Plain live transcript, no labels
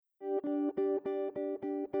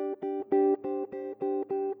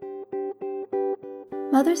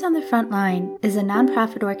Mothers on the Front Line is a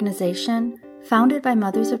nonprofit organization founded by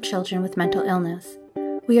mothers of children with mental illness.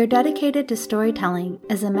 We are dedicated to storytelling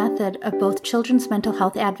as a method of both children's mental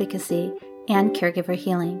health advocacy and caregiver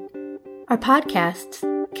healing. Our podcasts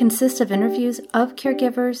consist of interviews of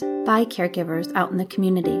caregivers by caregivers out in the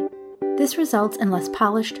community. This results in less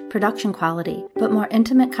polished production quality, but more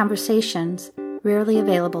intimate conversations rarely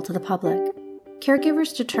available to the public.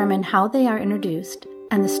 Caregivers determine how they are introduced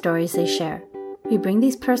and the stories they share. We bring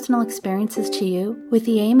these personal experiences to you with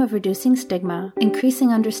the aim of reducing stigma,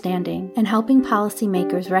 increasing understanding, and helping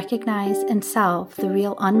policymakers recognize and solve the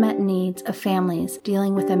real unmet needs of families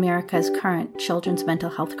dealing with America's current children's mental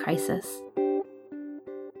health crisis.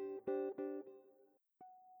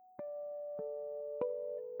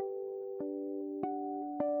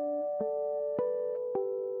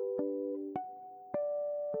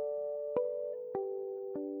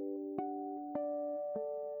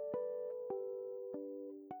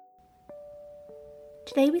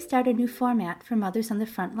 Today we start a new format for Mothers on the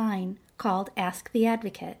Front Line called Ask the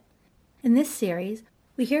Advocate. In this series,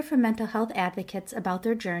 we hear from mental health advocates about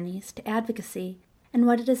their journeys to advocacy and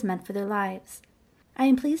what it has meant for their lives. I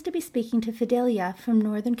am pleased to be speaking to Fidelia from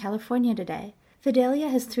Northern California today. Fidelia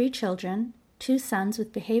has 3 children, 2 sons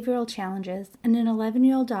with behavioral challenges, and an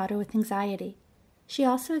 11-year-old daughter with anxiety. She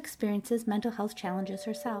also experiences mental health challenges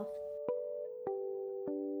herself.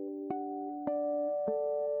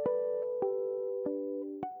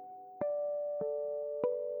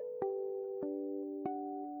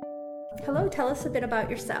 Hello, tell us a bit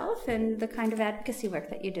about yourself and the kind of advocacy work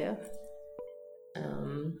that you do.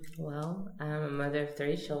 I'm a mother of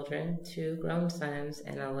 3 children, 2 grown sons,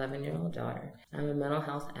 and an 11-year-old daughter. I'm a mental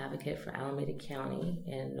health advocate for Alameda County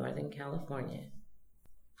in Northern California.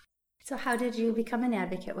 So how did you become an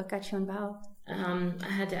advocate? What got you involved? I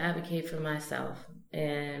had to advocate for myself,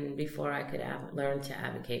 and before I could learn to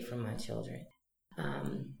advocate for my children.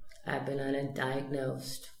 I've been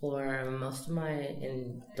undiagnosed for most of my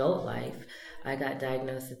adult life. I got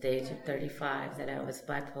diagnosed at the age of 35 that I was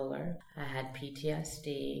bipolar. I had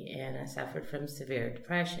PTSD and I suffered from severe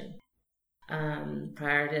depression.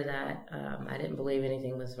 Prior to that, I didn't believe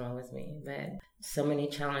anything was wrong with me, but so many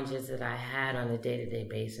challenges that I had on a day-to-day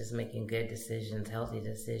basis, making good decisions, healthy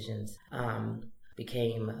decisions,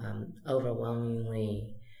 became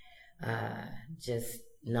overwhelmingly just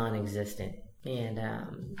non-existent. And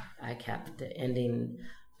I kept ending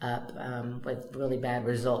up with really bad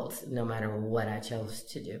results no matter what I chose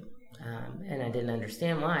to do. And I didn't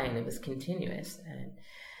understand why, and it was continuous.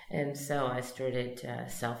 And so I started to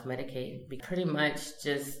self-medicate. Pretty much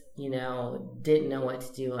just, didn't know what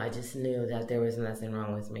to do. I just knew that there was nothing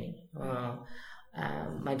wrong with me. Well,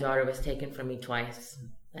 my daughter was taken from me twice,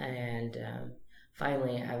 and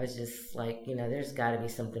finally, I was just like, there's got to be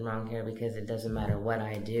something wrong here because it doesn't matter what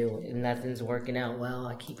I do. And nothing's working out well.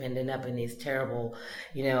 I keep ending up in these terrible,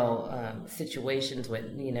 situations with,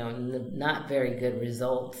 not very good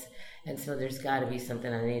results. And so there's got to be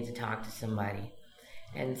something. I need to talk to somebody.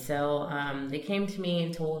 And so they came to me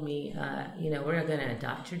and told me, we're going to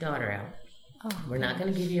adopt your daughter out. Oh, we're not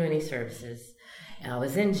going to give you any services. I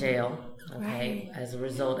was in jail, as a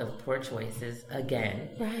result of poor choices again.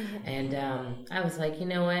 Right. And I was like, you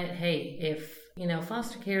know what? Hey, if,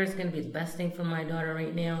 foster care is going to be the best thing for my daughter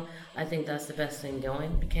right now, I think that's the best thing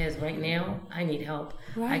going because right now I need help.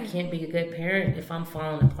 Right. I can't be a good parent if I'm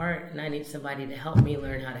falling apart and I need somebody to help me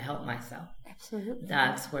learn how to help myself. Absolutely.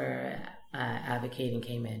 That's where advocating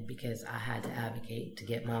came in because I had to advocate to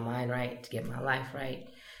get my mind right, to get my life right.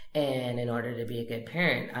 And in order to be a good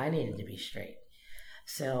parent, I needed to be straight.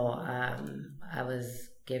 So I was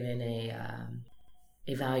given a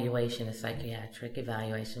psychiatric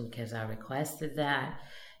evaluation because I requested that.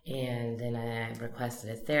 And then I requested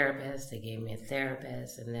a therapist. They gave me a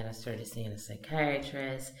therapist. And then I started seeing a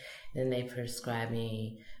psychiatrist. Then they prescribed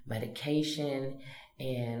me medication.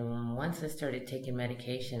 And once I started taking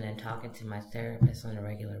medication and talking to my therapist on a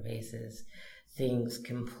regular basis, things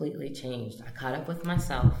completely changed. I caught up with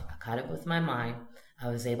myself. I caught up with my mind. I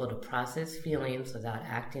was able to process feelings without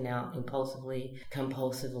acting out impulsively,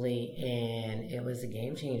 compulsively, and it was a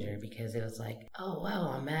game changer because it was like, oh,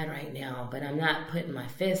 wow, I'm mad right now, but I'm not putting my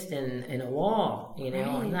fist in a wall, Right.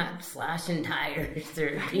 I'm not slashing tires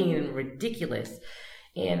or being ridiculous.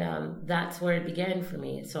 And that's where it began for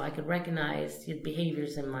me. So I could recognize the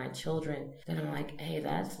behaviors in my children. And I'm like, hey,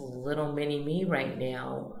 that's little mini me right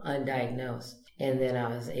now, undiagnosed. And then I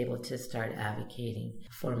was able to start advocating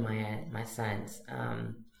for my sons.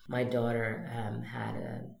 My daughter had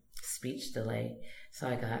a speech delay, so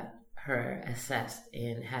I got her assessed.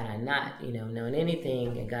 And had I not, known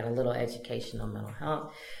anything and got a little education on mental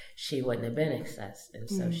health, she wouldn't have been accessed. And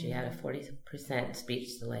so she had a 40%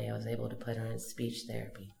 speech delay. I was able to put her in speech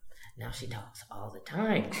therapy. Now she talks all the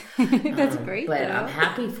time. That's great. But though. I'm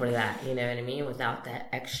happy for that, you know what I mean? Without that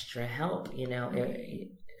extra help, you know,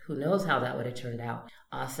 who knows how that would have turned out.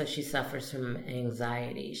 Also, she suffers from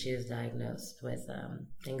anxiety. She was diagnosed with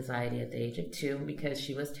anxiety at the age of 2 because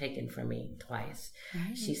she was taken from me twice.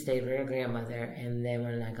 Right. She stayed with her grandmother, and then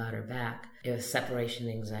when I got her back, it was separation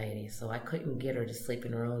anxiety. So I couldn't get her to sleep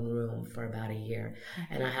in her own room for about a year.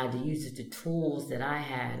 And I had to use the tools that I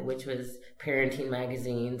had, which was parenting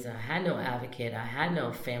magazines. I had no advocate. I had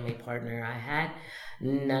no family partner. I had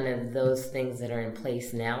none of those things that are in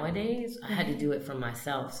place nowadays. I had to do it for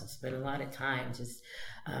myself. So I spent a lot of time just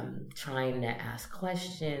trying to ask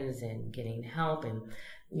questions and getting help. And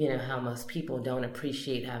you know how most people don't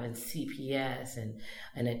appreciate having CPS and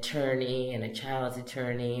an attorney and a child's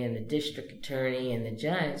attorney and the district attorney and the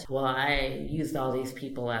judge. Well, I used all these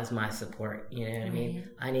people as my support. You know what I mean?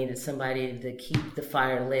 I needed somebody to keep the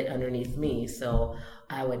fire lit underneath me so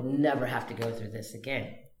I would never have to go through this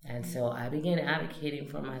again. And so I began advocating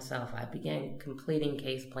for myself. I began completing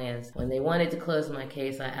case plans. When they wanted to close my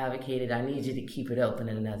case, I advocated, I need you to keep it open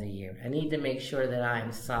another year. I need to make sure that I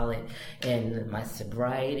am solid in my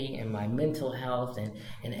sobriety and my mental health and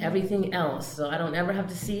everything else, so I don't ever have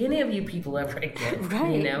to see any of you people ever again,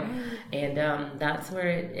 right, you know? And that's where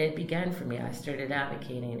it began for me. I started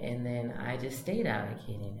advocating, and then I just stayed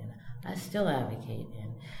advocating, and I still advocate.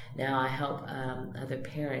 And now I help other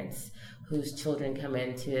parents whose children come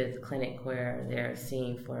into the clinic where they're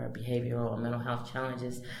seen for behavioral and mental health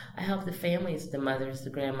challenges. I help the families, the mothers, the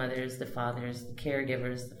grandmothers, the fathers, the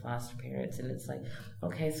caregivers, the foster parents. And it's like,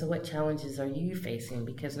 okay, so what challenges are you facing?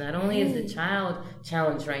 Because not only is the child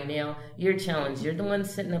challenged right now, you're challenged. You're the one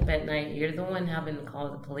sitting up at night. You're the one having to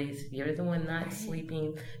call the police. You're the one not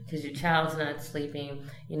sleeping because your child's not sleeping.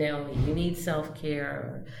 You know, you need self-care,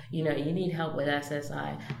 or, you know, you need help with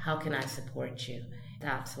SSI. How can I support you?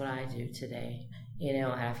 That's what I do today. You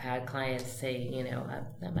know, I've had clients say, you know,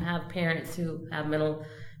 I have parents who have mental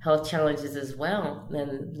health challenges as well.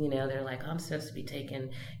 And, you know, they're like, I'm supposed to be taking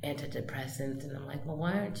antidepressants. And I'm like, well,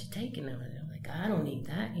 why aren't you taking them? And they're like, I don't need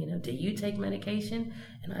that. You know, do you take medication?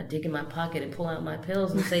 And I dig in my pocket and pull out my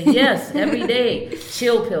pills and say, yes, every day.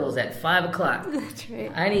 Chill pills at 5 o'clock. That's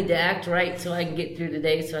right. I need to act right so I can get through the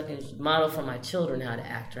day, so I can model for my children how to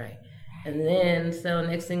act right. And then, so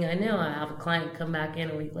next thing I know, I have a client come back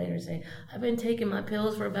in a week later and say, I've been taking my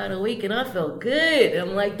pills for about a week and I feel good.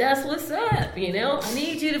 I'm like, that's what's up, you know? I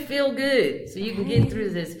need you to feel good so you can get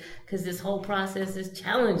through this, because this whole process is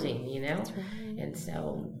challenging, you know? That's right. And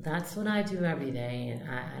so that's what I do every day,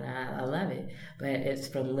 and I love it. But it's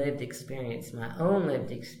from lived experience, my own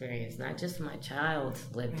lived experience, not just my child's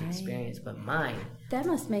lived experience, but mine. That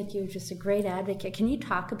must make you just a great advocate. Can you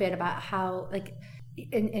talk a bit about how, like,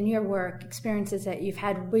 in your work, experiences that you've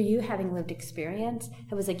had, were you having lived experience?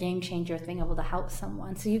 It was a game changer, being able to help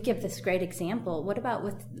someone. So you give this great example. What about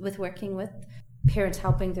with working with parents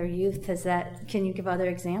helping their youth? Can you give other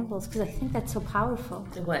examples? Because I think that's so powerful.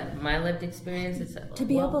 What, my lived experience? To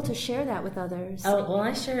be able to share that with others. Oh, well,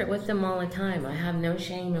 I share it with them all the time. I have no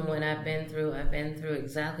shame in what I've been through. I've been through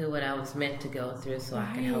exactly what I was meant to go through, so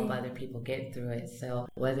I can help other people get through it. So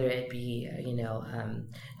whether it be,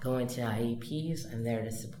 going to IEPs, I'm there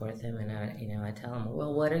to support them, and I tell them,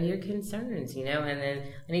 well, what are your concerns, and then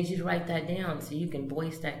I need you to write that down so you can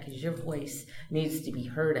voice that, because your voice needs to be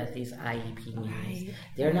heard at these IEP meetings. Right.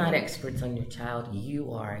 They're not experts on your child.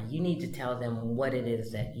 You are. You need to tell them what it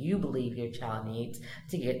is that you believe your child needs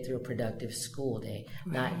to get through a productive school day,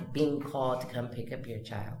 not being called to come pick up your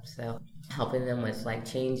child. So helping them with like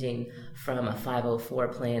changing from a 504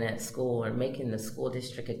 plan at school, or making the school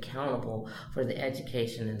district accountable for the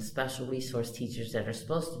education and special resource teachers that are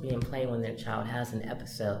supposed to be in play when their child has an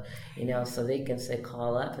episode, so they can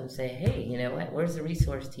call up and say, hey, you know what, where's the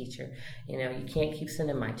resource teacher? You can't keep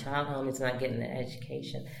sending my child home. It's not getting the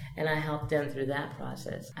education. And I help them through that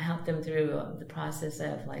process. I help them through the process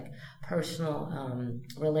of like personal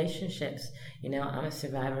relationships. I'm a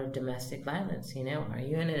survivor of domestic violence. Are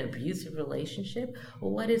you in an abusive relationship?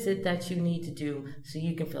 Well, what is it that you need to do so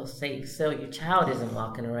you can feel safe, so your child isn't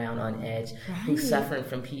walking around on edge, who's suffering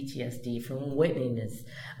from PTSD from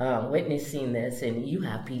witnessing this, and you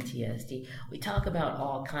have PTSD. We talk about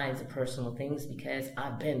all kinds of personal things because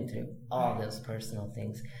I've been through all those personal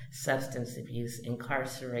things. Substance abuse,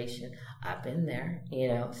 incarceration, I've been there,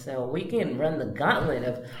 so we can run the gauntlet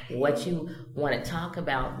of what you want to talk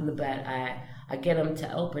about, but I get them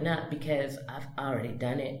to open up because I've already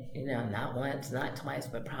done it, not once, not twice,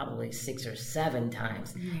 but probably 6 or 7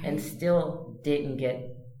 times, and still didn't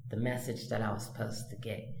get the message that I was supposed to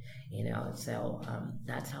get, So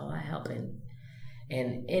that's how I help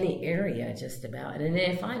in any area, just about. And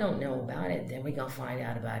then if I don't know about it, then we're going to find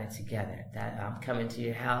out about it together. That I'm coming to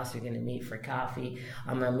your house, we're going to meet for coffee,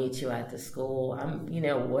 I'm going to meet you at the school,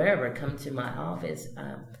 wherever, come to my office.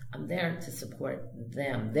 I'm there to support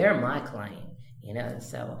them. They're my client,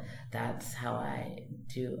 so that's how I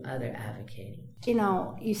do other advocating.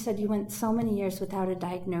 You said you went so many years without a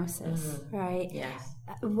diagnosis, right? Yes.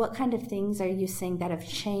 What kind of things are you seeing that have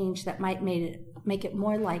changed that might make it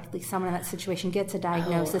more likely someone in that situation gets a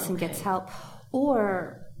diagnosis and gets help?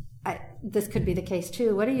 Or this could be the case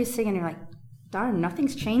too. What are you seeing and you're like, darn,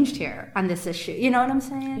 nothing's changed here on this issue? You know what I'm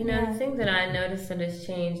saying? The thing that I noticed that has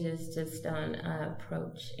changed is just on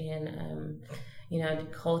approach and,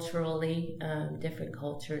 culturally, different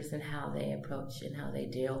cultures and how they approach and how they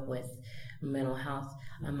deal with mental health,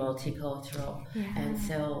 multicultural. Yeah. And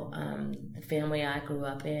so the family I grew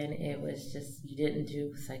up in, it was just, you didn't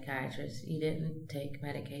do psychiatrists, you didn't take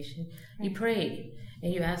medication, right. You prayed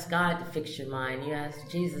and you asked God to fix your mind, you asked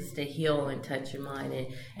Jesus to heal and touch your mind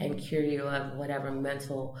and cure you of whatever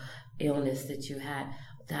mental illness that you had.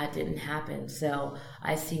 That didn't happen. So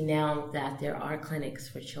I see now that there are clinics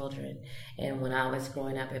for children. And when I was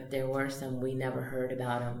growing up, if there were some, we never heard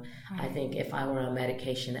about them. Right. I think if I were on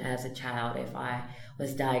medication as a child, if I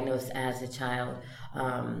was diagnosed as a child,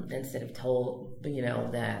 instead of told,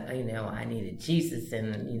 that, I needed Jesus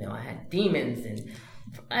and, I had demons, and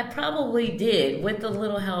I probably did, with a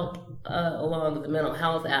little help along with the mental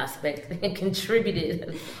health aspect, it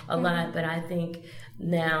contributed a lot. But I think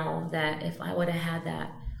now that if I would have had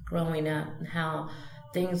that growing up, how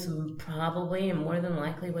things probably and more than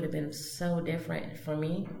likely would have been so different for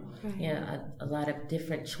me. Right. A lot of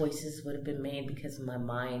different choices would have been made because my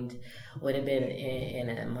mind would have been in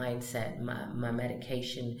a mindset. My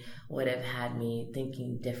medication would have had me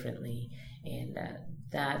thinking differently. And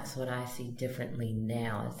that's what I see differently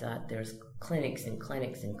now, is that there's clinics and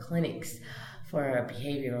clinics and clinics for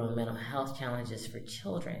behavioral and mental health challenges for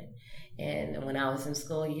children. And when I was in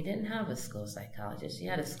school, you didn't have a school psychologist. You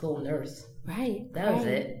had a school nurse. Right. That was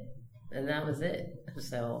it. And that was it.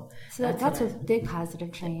 So that's a big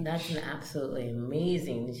positive change. That's an absolutely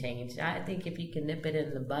amazing change. I think if you can nip it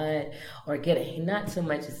in the bud, or not so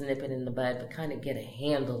much as nip it in the bud, but kind of get a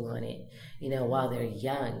handle on it, while they're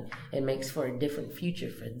young, it makes for a different future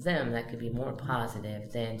for them that could be more positive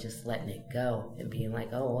than just letting it go and being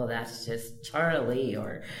like, oh, well, that's just Charlie,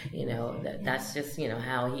 or, that's just,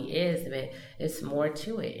 how he is. But it's more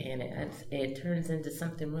to it, and it turns into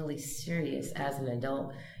something really serious as an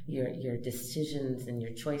adult. Your decisions and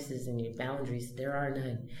your choices and your boundaries, there are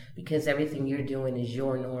none, because everything you're doing is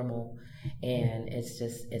your normal, and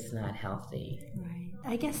it's not healthy. Right.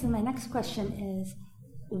 I guess then my next question is,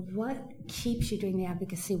 what keeps you doing the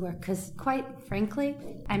advocacy work? Because quite frankly,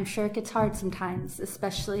 I'm sure it gets hard sometimes,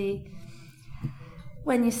 especially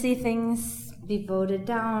when you see things be voted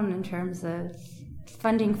down in terms of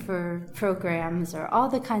funding for programs or all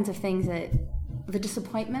the kinds of things the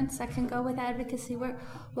disappointments that can go with advocacy work.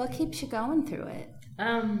 What keeps you going through it?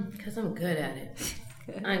 Because I'm good at it.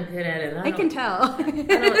 I'm good at it. I can tell.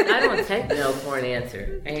 I don't take no for an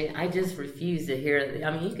answer. I just refuse to hear it.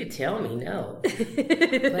 I mean, you could tell me no,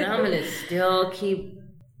 but I'm going to still keep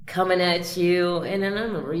coming at you, and then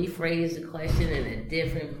I'm going to rephrase the question in a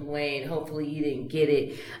different way, and hopefully you didn't get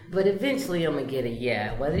it, but eventually I'm going to get a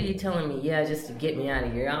yeah. Whether you're telling me yeah just to get me out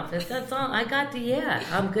of your office, that's all. I got the yeah.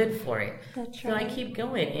 I'm good for it. That's right. So I keep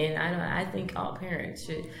going, and I think all parents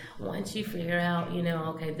should, once you figure out,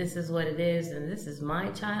 okay, this is what it is, and this is my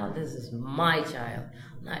child, this is my child.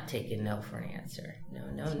 I'm not taking no for an answer.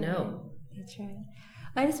 No. That's right.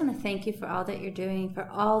 I just want to thank you for all that you're doing, for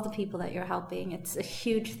all the people that you're helping. It's a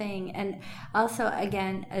huge thing. And also,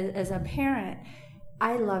 again, as a parent,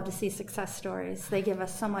 I love to see success stories. They give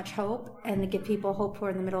us so much hope, and they give people hope who are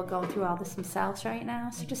in the middle of going through all this themselves right now.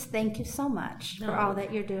 So just thank you so much for all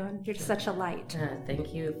that you're doing. You're such a light.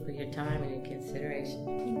 Thank you for your time and your consideration.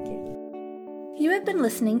 Thank you. You have been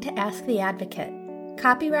listening to Ask the Advocate,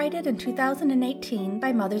 copyrighted in 2018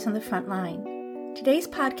 by Mothers on the Front Line. Today's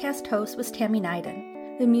podcast host was Tammy Neiden.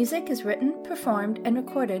 The music is written, performed, and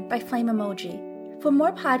recorded by Flame Emoji. For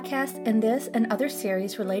more podcasts in this and other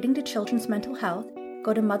series relating to children's mental health,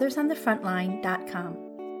 go to mothersonthefrontline.com.